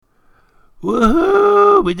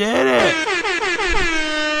Woohoo! We did it!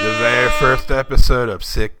 The very first episode of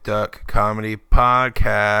Sick Duck Comedy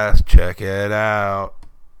Podcast. Check it out.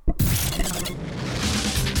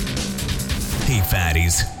 Hey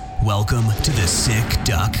fatties, welcome to the Sick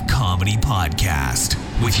Duck Comedy Podcast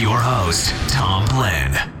with your host, Tom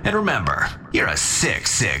Blinn. And remember, you're a sick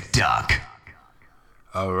duck.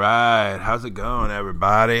 Alright, how's it going,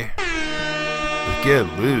 everybody? Let's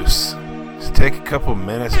get loose. Just take a couple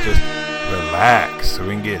minutes, just relax so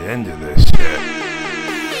we can get into this shit.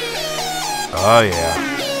 Oh yeah.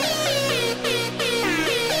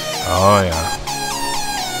 Oh yeah.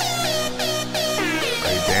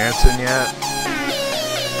 Are you dancing yet?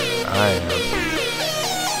 I am.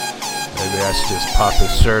 Maybe I should just pop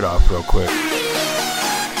his shirt off real quick.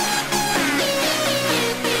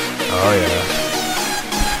 Oh yeah.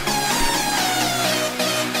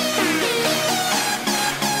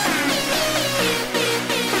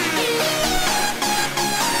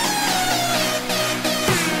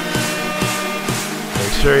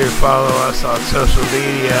 Make sure you follow us on social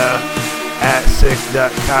media at Sick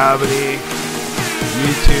Duck Comedy,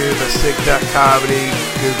 YouTube at Sick Duck Comedy,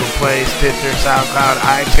 Google Play, Stitcher, SoundCloud,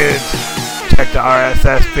 iTunes. Check the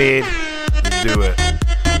RSS feed. Let's do it.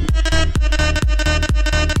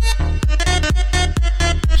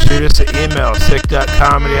 Shoot us an email,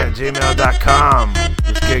 sickduckcomedy@gmail.com.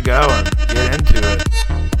 Let's get going. Get into it.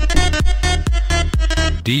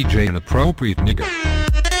 DJ inappropriate nigga.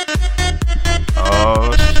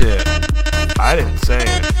 Oh shit. I didn't say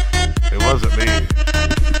it. It wasn't me.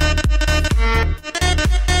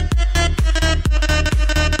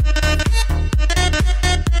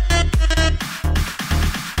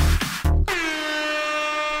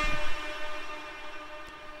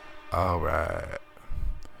 Alright.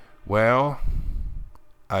 Well,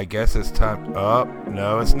 I guess it's time. Oh,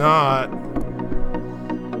 no, it's not.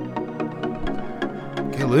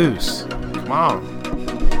 Get loose. Come on.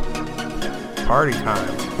 Party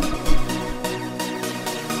time.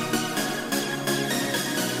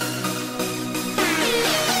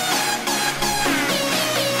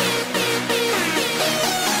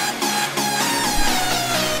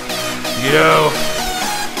 You know,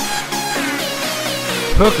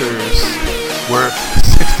 hookers work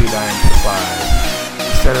 69 to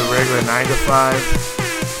 5 instead of regular 9 to 5.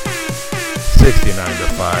 69 to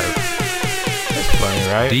 5. That's funny,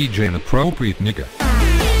 right? DJ inappropriate nigga.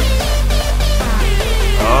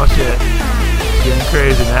 Oh shit. It's getting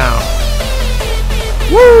crazy now.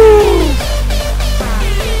 Woo!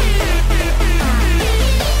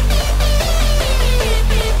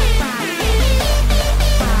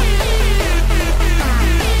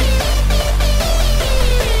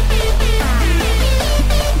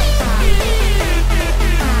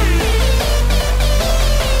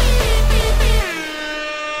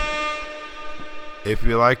 If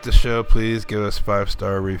you like the show, please give us a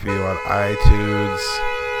 5-star review on iTunes.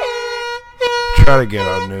 Try to get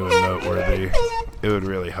on new and noteworthy. It would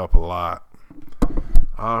really help a lot.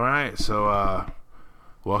 Alright, so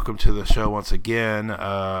welcome to the show once again.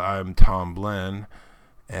 I'm Tom Blinn,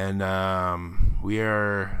 and we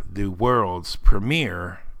are the world's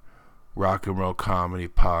premier rock and roll comedy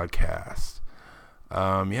podcast.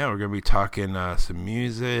 We're going to be talking some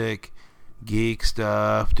music, geek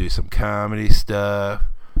stuff, do some comedy stuff.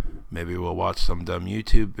 Maybe we'll watch some dumb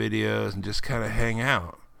YouTube videos and just kind of hang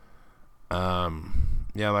out.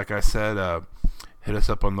 Like I said, hit us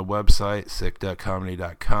up on the website,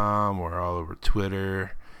 sickduckcomedy.com. We're all over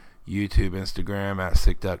Twitter, YouTube, Instagram at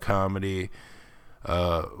sickduckcomedy.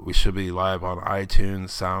 We should be live on iTunes,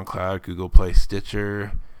 SoundCloud, Google Play,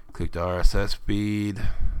 Stitcher. Click the RSS feed.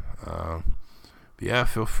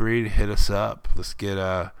 Feel free to hit us up. Let's get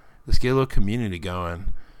a little community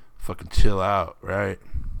going. Fucking chill out, right?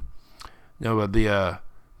 No, but the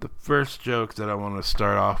first joke that I want to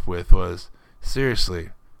start off with was, seriously,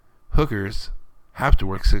 hookers have to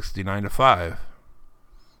work 69 to 5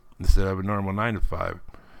 instead of a normal 9 to 5.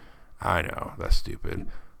 I know, that's stupid,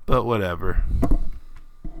 but whatever.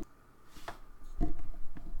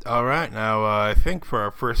 Alright, now I think for our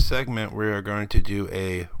first segment we are going to do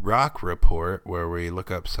a rock report where we look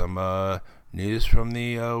up some news from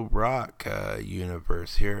the rock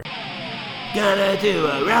universe here. Gonna do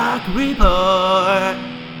a rock report.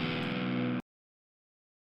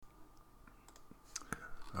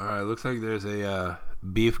 Alright, looks like there's a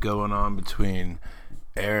beef going on between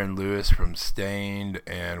Aaron Lewis from Stained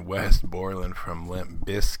and Wes Borland from Limp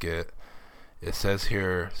Bizkit. It says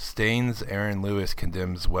here, Stained's Aaron Lewis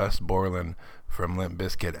condemns Wes Borland from Limp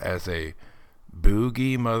Bizkit as a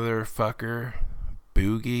boogie motherfucker.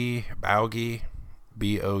 Boogie, Bougie,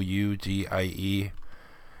 B-O-U-G-I-E.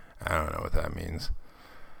 I don't know what that means.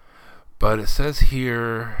 But it says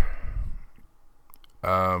here,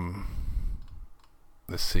 let's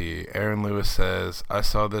see, Aaron Lewis says, I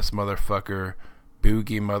saw this boogie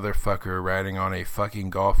motherfucker riding on a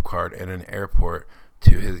fucking golf cart in an airport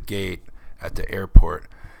to his gate at the airport.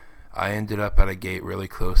 I ended up at a gate really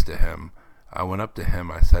close to him. I went up to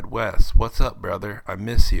him. I said, Wes, what's up, brother? I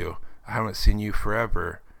miss you. I haven't seen you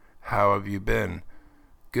forever. How have you been?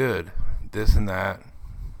 Good. This and that.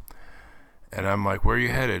 And I'm like, where are you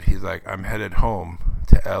headed? He's like, I'm headed home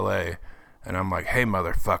to LA. And I'm like, hey,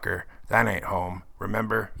 motherfucker, that ain't home.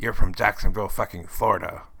 Remember? You're from Jacksonville, fucking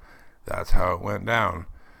Florida. That's how it went down.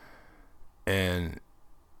 And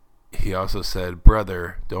he also said,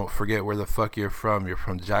 brother, don't forget where the fuck you're from. You're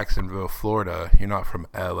from Jacksonville, Florida. You're not from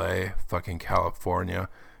LA, fucking California.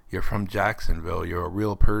 You're from Jacksonville. You're a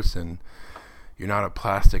real person. You're not a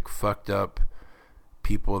plastic fucked up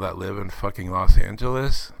people that live in fucking Los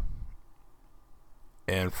Angeles.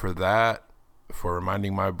 And for that, for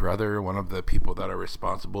reminding my brother, one of the people that are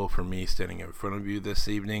responsible for me standing in front of you this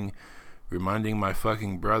evening, reminding my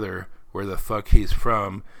fucking brother where the fuck he's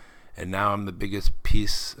from, and now I'm the biggest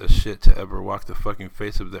piece of shit to ever walk the fucking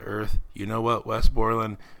face of the earth. You know what, Wes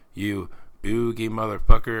Borland? You boogie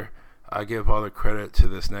motherfucker. I give all the credit to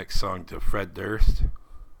this next song to Fred Durst.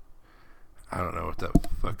 I don't know what the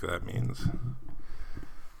fuck that means.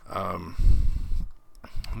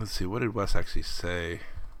 Let's see, what did Wes actually say?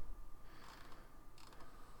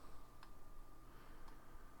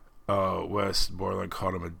 Wes Borland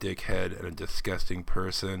called him a dickhead and a disgusting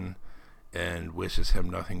person and wishes him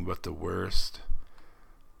nothing but the worst.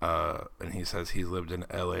 And he says he's lived in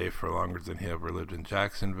LA for longer than he ever lived in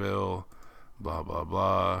Jacksonville. Blah, blah,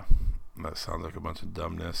 blah. That sounds like a bunch of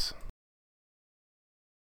dumbness.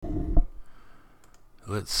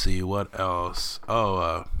 Let's see, what else?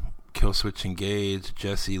 Killswitch Engage,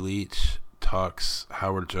 Jesse Leach talks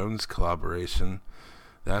Howard Jones collaboration.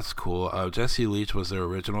 That's cool. Jesse Leach was their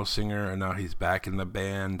original singer, and now he's back in the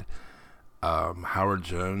band. Howard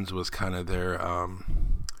Jones was kind of their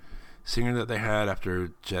singer that they had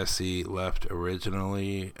after Jesse left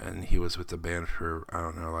originally, and he was with the band for, I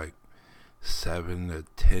don't know, like 7 to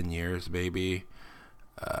 10 years maybe.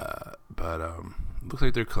 But looks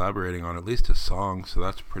like they're collaborating on at least a song, so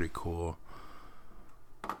that's pretty cool.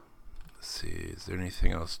 Let's see, is there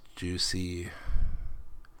anything else juicy?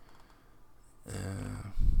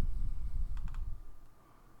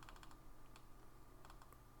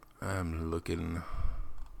 I'm looking.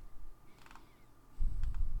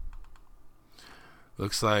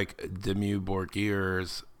 Looks like Dimmu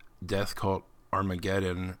Borgir's Death Cult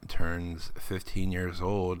Armageddon turns 15 years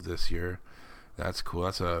old this year. That's cool.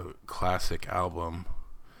 That's a classic album.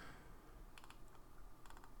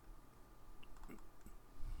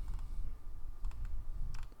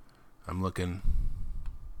 I'm looking.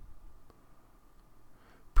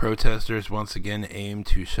 Protesters once again aim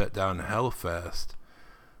to shut down Hellfest.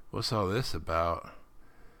 What's all this about?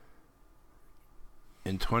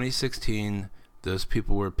 In 2016, those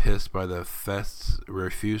people were pissed by the Fest's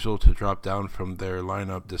refusal to drop down from their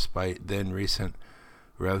lineup despite then recent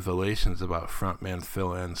revelations about frontman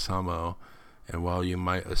Phil Anselmo. And while you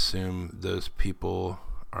might assume those people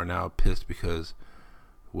are now pissed because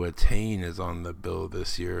Watain is on the bill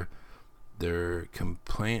this year, their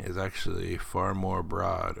complaint is actually far more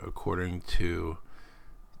broad, according to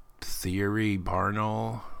Thierry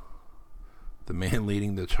Barnell, the man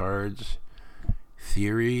leading the charge.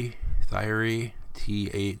 Thierry, Thierry,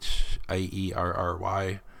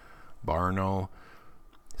 Barnell,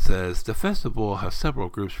 says the festival has several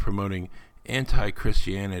groups promoting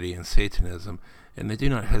anti-Christianity and Satanism, and they do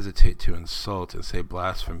not hesitate to insult and say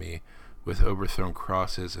blasphemy with overthrown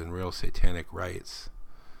crosses and real satanic rites.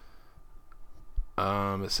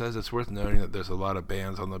 It says it's worth noting that there's a lot of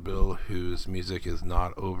bands on the bill whose music is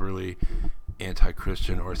not overly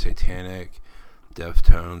anti-Christian or satanic.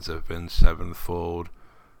 Deftones, Avenged Sevenfold,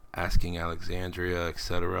 Asking Alexandria,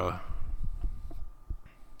 etc.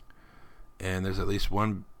 And there's at least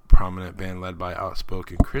one prominent band led by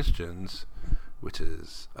outspoken Christians, which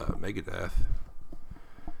is Megadeth,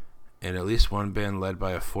 and at least one band led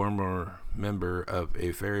by a former member of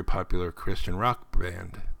a very popular Christian rock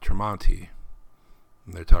band, Tremonti.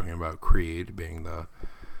 And they're talking about Creed being the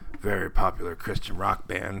very popular Christian rock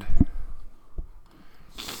band.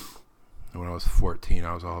 And when I was 14,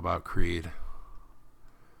 I was all about Creed.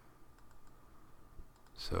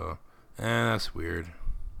 So, that's weird.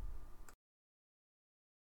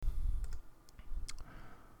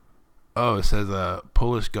 Oh, it says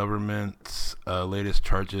Polish government's latest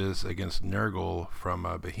charges against Nergal from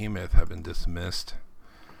Behemoth have been dismissed.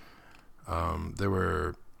 There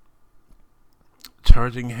were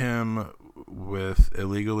charging him with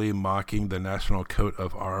illegally mocking the national coat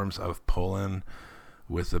of arms of Poland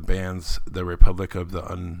with the band's The Republic of the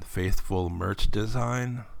Unfaithful merch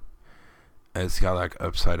design. And it's got like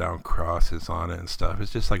upside down crosses on it and stuff.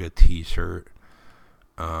 It's just like a t-shirt.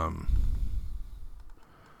 But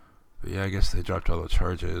yeah, I guess they dropped all the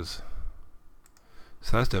charges.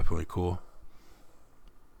 So that's definitely cool.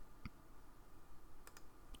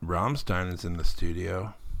 Rammstein is in the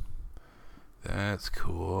studio. That's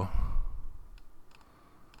cool.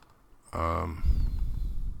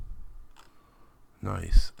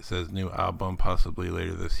 Nice. It says new album possibly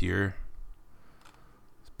later this year.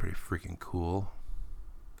 It's pretty freaking cool.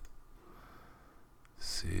 Let's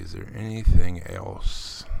see, is there anything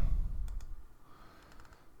else?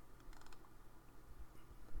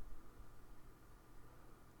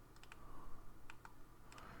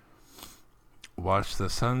 Watch the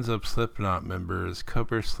Sons of Slipknot members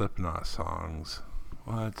cover Slipknot songs.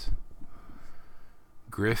 What?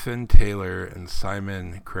 Griffin Taylor and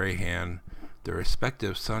Simon Crahan, the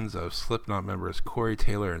respective sons of Slipknot members Corey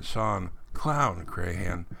Taylor and Sean Clown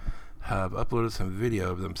Crahan, have uploaded some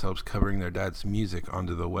video of themselves covering their dad's music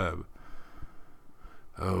onto the web.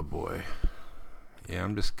 Oh boy. Yeah,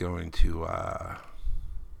 I'm just going to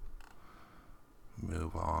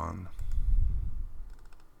move on.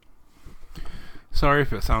 Sorry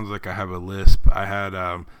if it sounds like I have a lisp. I had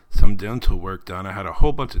some dental work done. I had a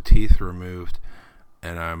whole bunch of teeth removed,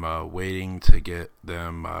 and I'm waiting to get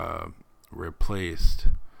them replaced.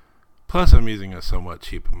 Plus, I'm using a somewhat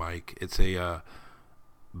cheap mic. It's a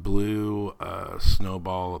blue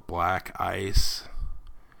Snowball Black Ice,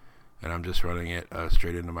 and I'm just running it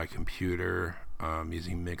straight into my computer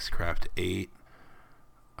using Mixcraft 8.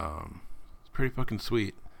 It's pretty fucking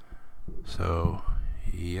sweet. So,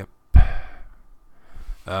 yep.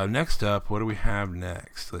 Next up, what do we have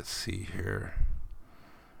next? Let's see here.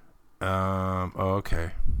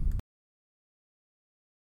 Okay.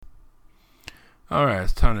 Alright,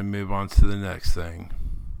 it's time to move on to the next thing.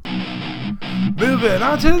 Moving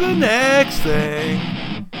on to the next thing.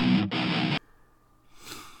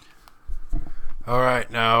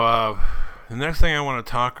 Alright, now, the next thing I want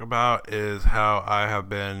to talk about is how I have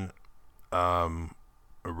been,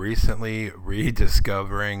 recently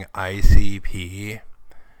rediscovering ICP.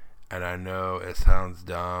 And I know it sounds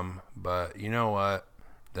dumb, but you know what?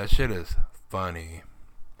 That shit is funny.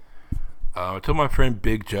 I told my friend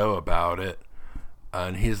Big Joe about it,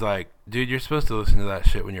 and he's like, dude, you're supposed to listen to that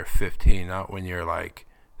shit when you're 15, not when you're like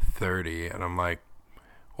 30. And I'm like,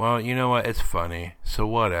 well, you know what? It's funny, so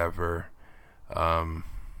whatever. I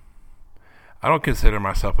don't consider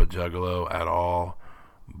myself a juggalo at all,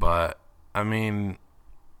 but I mean,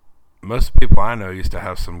 most people I know used to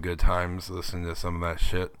have some good times listening to some of that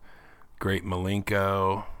shit. Great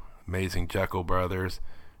Malenko, Amazing Jekyll Brothers.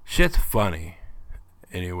 Shit's funny.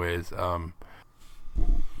 Anyways,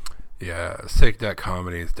 yeah, Sick Duck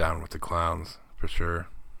Comedy is down with the clowns, for sure.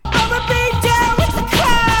 I'ma be down with the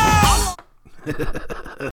clowns.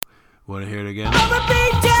 Want to hear it again? I'ma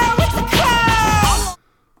be down with the clowns.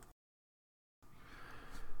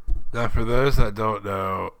 Now, for those that don't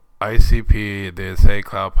know, ICP, the Insane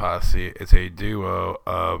Clown Posse, is a duo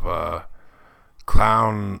of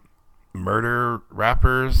clown murder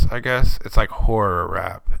rappers, I guess. It's like horror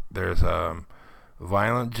rap. There's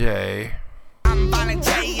Violent J. I'm Violent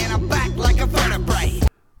J and I'm back like a vertebrae.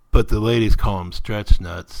 But the ladies call him Stretch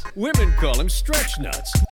Nuts. Women call him Stretch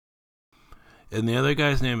Nuts. And the other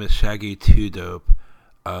guy's name is Shaggy Two Dope.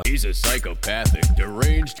 He's a psychopathic,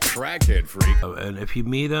 deranged crackhead freak. And if you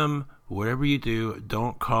meet him, whatever you do,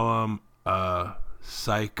 don't call him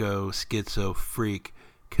psycho, schizo freak,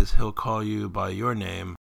 because he'll call you by your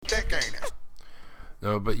name.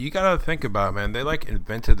 No, but you gotta think about it, man. They like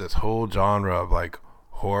invented this whole genre of like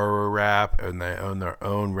horror rap, and they own their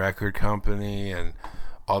own record company and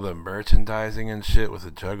all the merchandising and shit with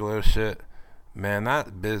the Juggalo shit. Man,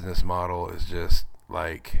 that business model is just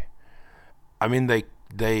like, I mean,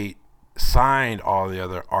 they signed all the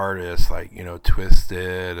other artists like, you know,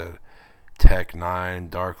 Twisted, Tech Nine,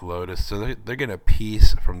 Dark Lotus, so they're getting a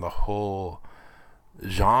piece from the whole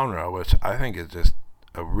genre, which I think is just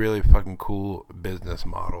a really fucking cool business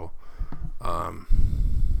model.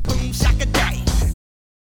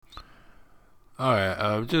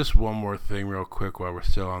 Alright, just one more thing real quick while we're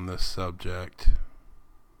still on this subject.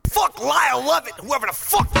 Fuck Lyle Lovett, whoever the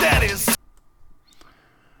fuck that is.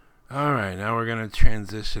 Alright, now we're gonna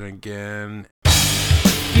transition again.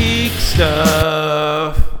 Geek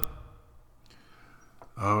stuff!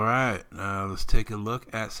 Alright, now let's take a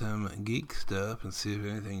look at some geek stuff and see if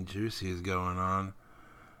anything juicy is going on.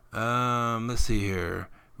 Let's see here.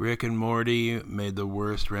 Rick and Morty made the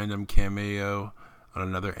worst random cameo on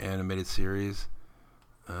another animated series.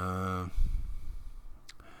 They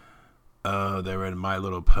were in My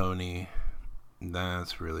Little Pony.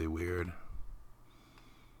 That's really weird.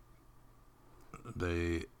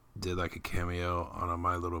 They did like a cameo on a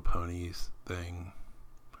My Little Ponies thing.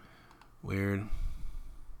 Weird.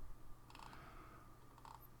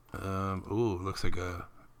 Looks like a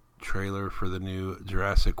trailer for the new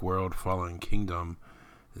Jurassic World Fallen Kingdom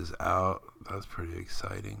is out. That's pretty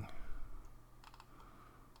exciting.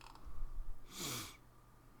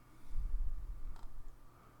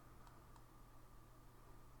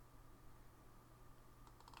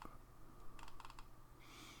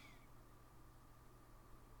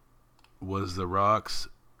 Was The Rock's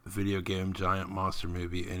video game giant monster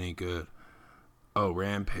movie any good? Oh,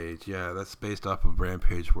 Rampage. Yeah, that's based off of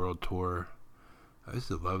Rampage World Tour. I used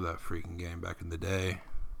to love that freaking game back in the day.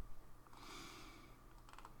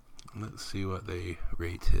 Let's see what they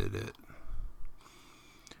rated it.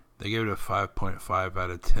 They gave it a 5.5 out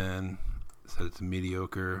of 10. Said it's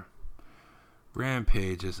mediocre.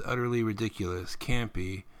 Rampage is utterly ridiculous,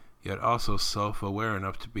 campy, yet also self-aware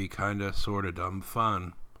enough to be kinda sorta dumb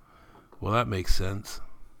fun. Well, that makes sense.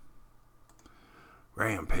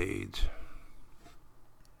 Rampage.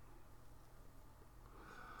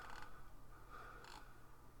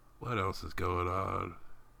 What else is going on?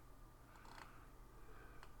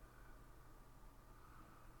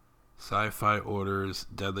 Sci-Fi orders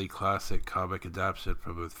deadly classic comic adaptation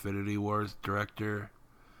from Infinity Wars director.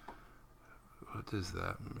 What does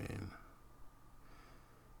that mean?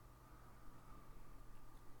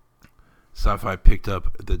 Sci-Fi picked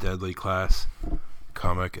up the Deadly Class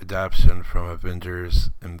comic adaptation from Avengers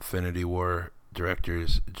Infinity War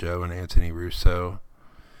directors Joe and Anthony Russo.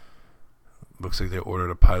 Looks like they ordered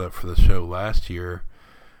a pilot for the show last year,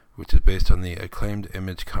 which is based on the acclaimed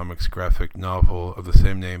Image Comics graphic novel of the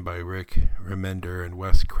same name by Rick Remender and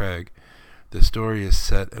Wes Craig. The story is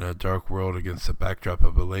set in a dark world against the backdrop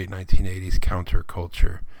of a late 1980s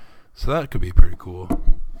counterculture. So that could be pretty cool.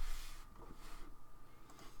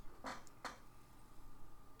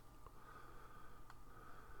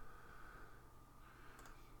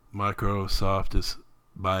 Microsoft is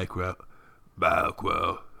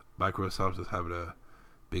Microsoft is having a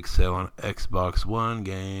big sale on Xbox One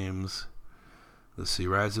games. Let's see,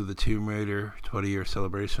 Rise of the Tomb Raider 20-year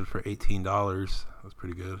celebration for $18. That's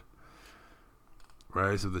pretty good.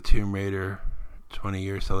 Rise of the Tomb Raider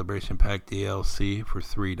 20-year celebration pack DLC for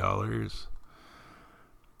 $3.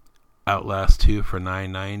 Outlast 2 for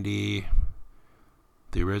 $9.90.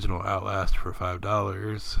 The original Outlast for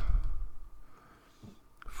 $5.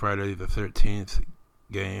 Friday the 13th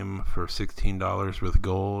game for $16 with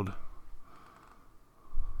gold.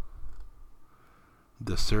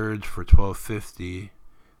 The Surge for $12.50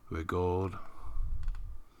 with gold.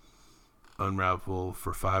 Unravel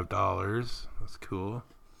for $5. That's cool.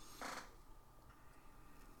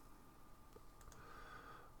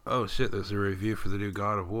 Oh shit, there's a review for the new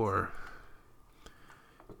God of War.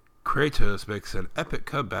 Kratos makes an epic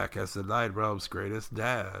comeback as the Nine Realms' greatest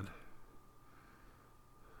dad.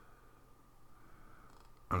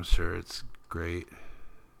 I'm sure it's great.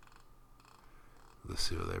 Let's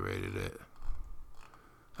see what they rated it.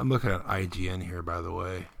 I'm looking at IGN here, by the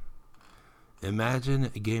way. Imagine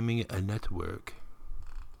gaming a network.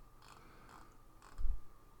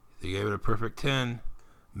 They gave it a perfect 10.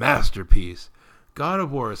 Masterpiece. God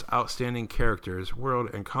of War's outstanding characters, world,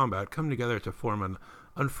 and combat come together to form an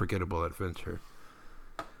unforgettable adventure.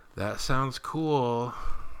 That sounds cool.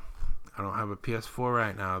 I don't have a PS4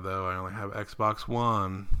 right now, though. I only have Xbox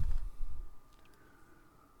One.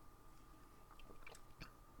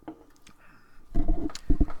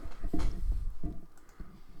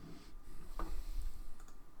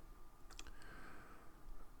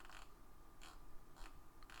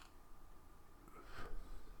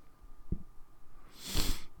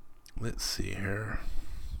 Let's see here.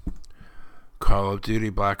 Call of Duty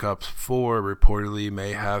Black Ops 4 reportedly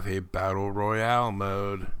may have a Battle Royale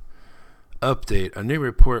mode. Update. A new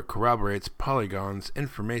report corroborates Polygon's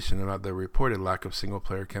information about the reported lack of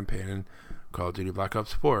single-player campaign in Call of Duty Black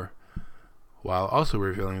Ops 4, while also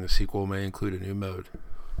revealing the sequel may include a new mode.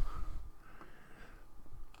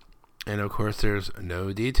 And of course, there's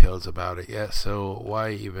no details about it yet, so why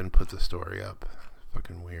even put the story up?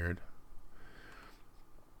 Fucking weird.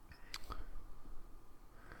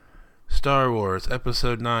 Star Wars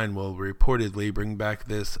Episode 9 will reportedly bring back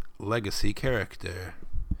this legacy character.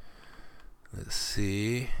 Let's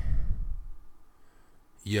see.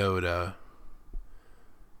 Yoda.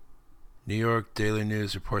 New York Daily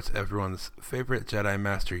News reports everyone's favorite Jedi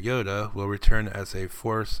Master Yoda will return as a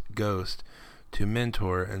Force ghost to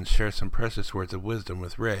mentor and share some precious words of wisdom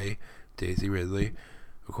with Rey, Daisy Ridley.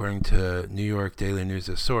 According to New York Daily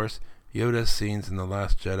News' source, Yoda's scenes in The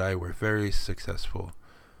Last Jedi were very successful.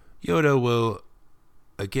 Yoda will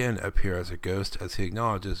again appear as a ghost as he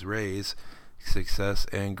acknowledges Rey's success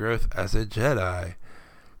and growth as a Jedi.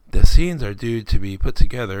 The scenes are due to be put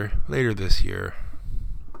together later this year.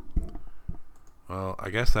 Well, I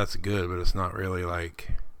guess that's good, but it's not really,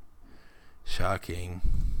 like, shocking.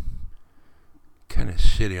 Kind of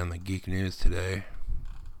shitty on the geek news today.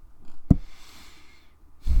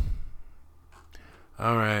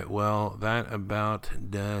 Alright, well, that about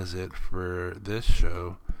does it for this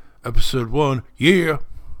show. Episode 1, yeah!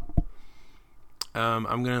 I'm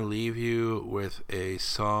going to leave you with a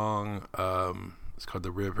song. It's called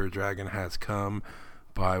The River Dragon Has Come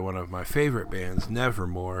by one of my favorite bands,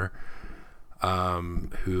 Nevermore.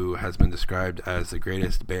 Who has been described as the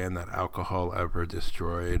greatest band that alcohol ever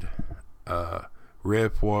destroyed.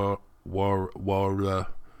 Rip Warreldain,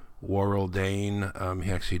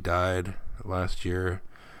 he actually died last year.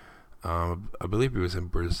 I believe he was in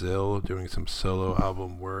Brazil doing some solo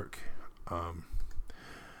album work.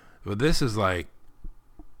 But this is like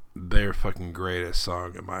their fucking greatest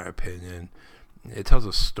song in my opinion. It tells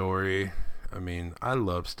a story. I mean, I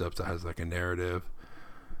love stuff that has like a narrative.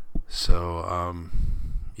 So,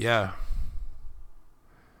 yeah.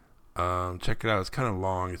 Check it out. It's kind of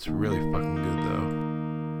long. It's really fucking good, though.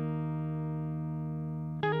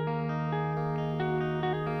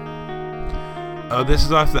 Oh, this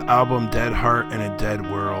is off the album Dead Heart in a Dead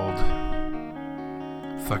World.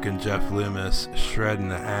 Fucking Jeff Loomis shredding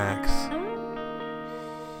the axe.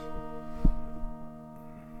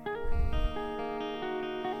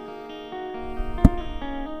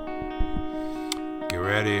 Get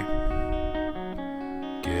ready.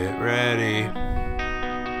 Get ready.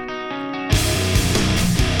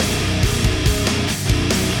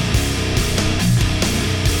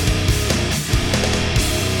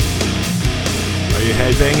 Are you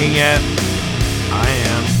headbanging yet? I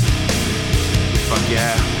am. Fuck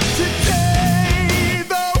yeah. Today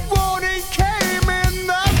the warning came in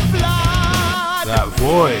the flood. That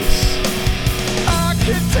voice.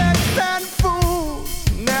 Architects and fools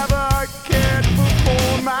never cared for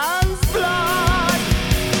poor man's blood.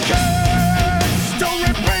 Curse, don't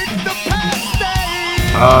repeat the past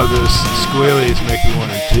days. Oh, those squealies make me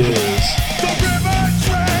want to jizz. The river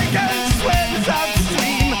dragon swims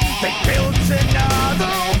upstream. They built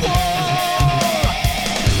another wall.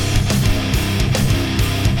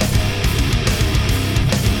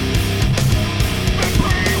 And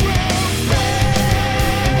we will stand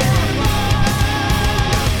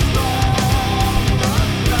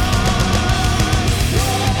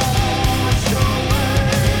wash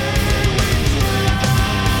away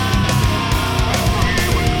we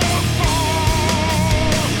will fall.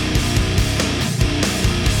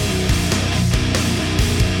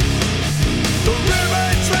 The river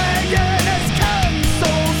dragon has come,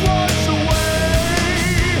 souls wash away.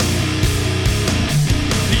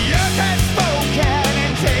 The earth has spoken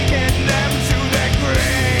and taken them to their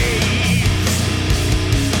graves.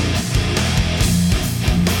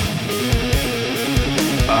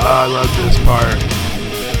 Oh, I love this part.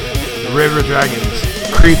 The river dragon's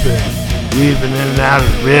creeping, weaving in and out of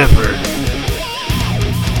the river.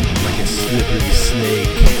 Like a slippery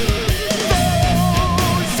snake.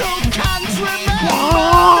 Those who can't remember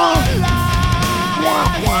the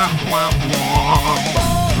lies.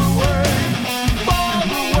 Far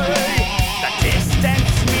away, the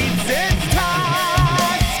distance meets its task.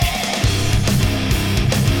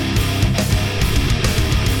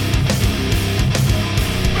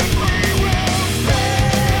 And we will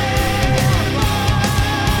stand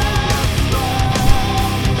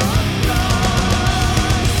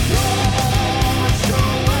wash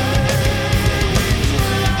away.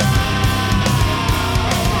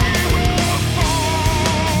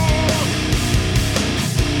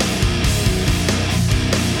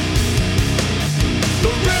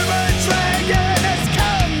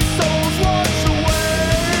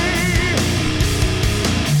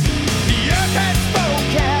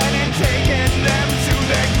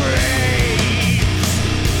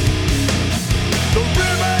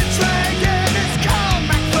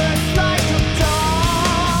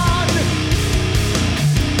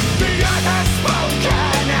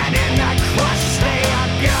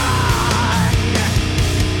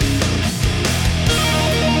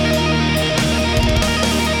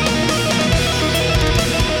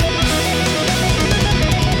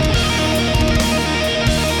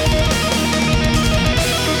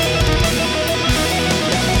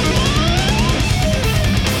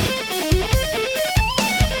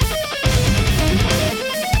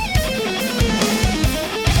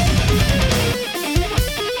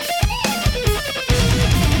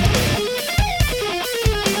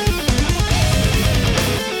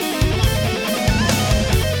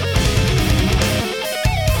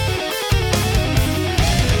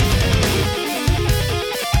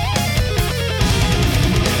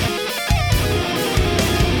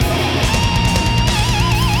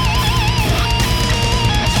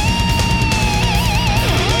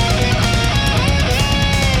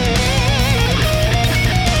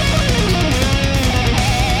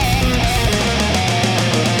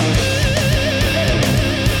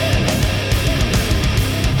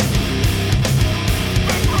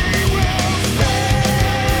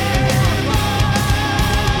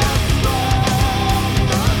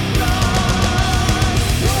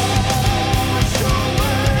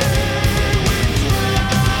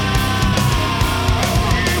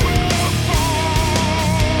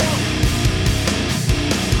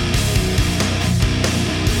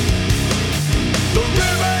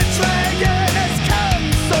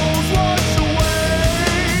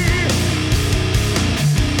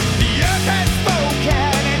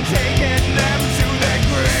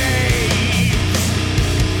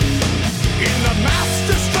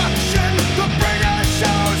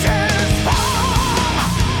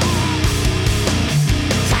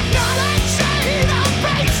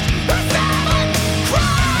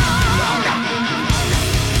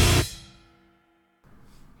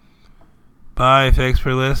 Bye. Thanks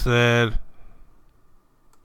for listening.